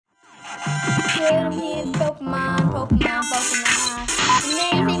Amazing Pokemon.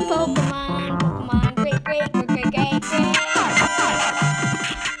 Amazing Pokemon. Great.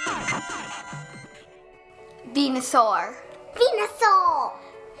 Venusaur.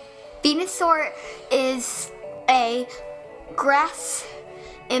 Venusaur is a grass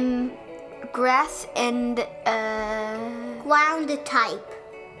and ground type.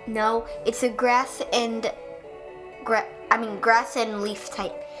 No, it's a grass and leaf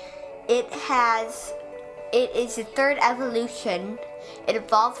type. It is the third evolution. It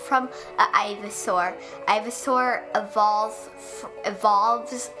evolved from an Ivysaur. Ivysaur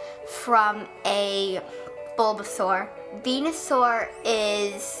evolves from a Bulbasaur. Venusaur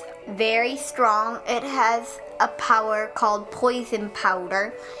is very strong. It has a power called Poison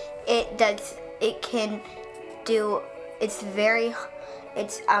Powder. It's very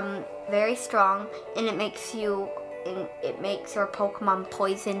strong, and it makes your Pokemon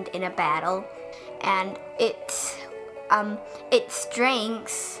poisoned in a battle. And its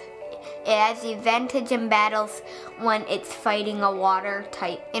strengths, it has the advantage in battles when it's fighting a water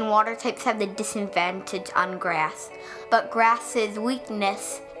type, and water types have the disadvantage on grass. But grass's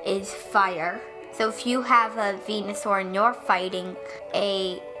weakness is fire. So if you have a Venusaur and you're fighting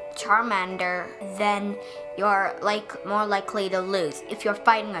a Charmander, then you're more likely to lose. If you're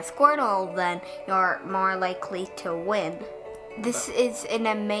fighting a Squirtle, then you're more likely to win. This is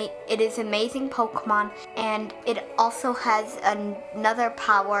it is amazing Pokemon, and it also has another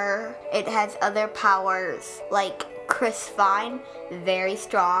power. It has other powers like Crisvine, very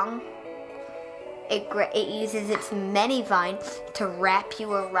strong. It uses its Many-Vine to wrap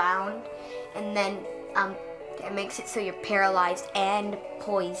you around, and then it makes it so you're paralyzed and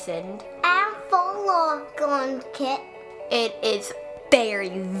poisoned. And full kit. It is very,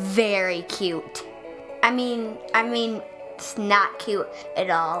 very cute. I mean, it's not cute at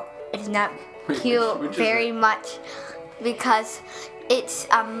all. It's not cute very much because it's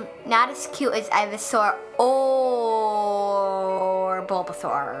not as cute as Ivysaur or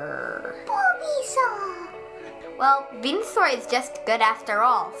Bulbasaur. Well, Venusaur is just good after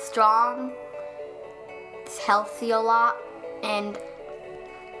all. Strong, it's healthy a lot, and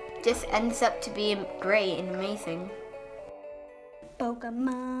just ends up to be great and amazing.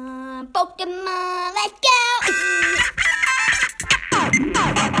 Pokemon, let's go!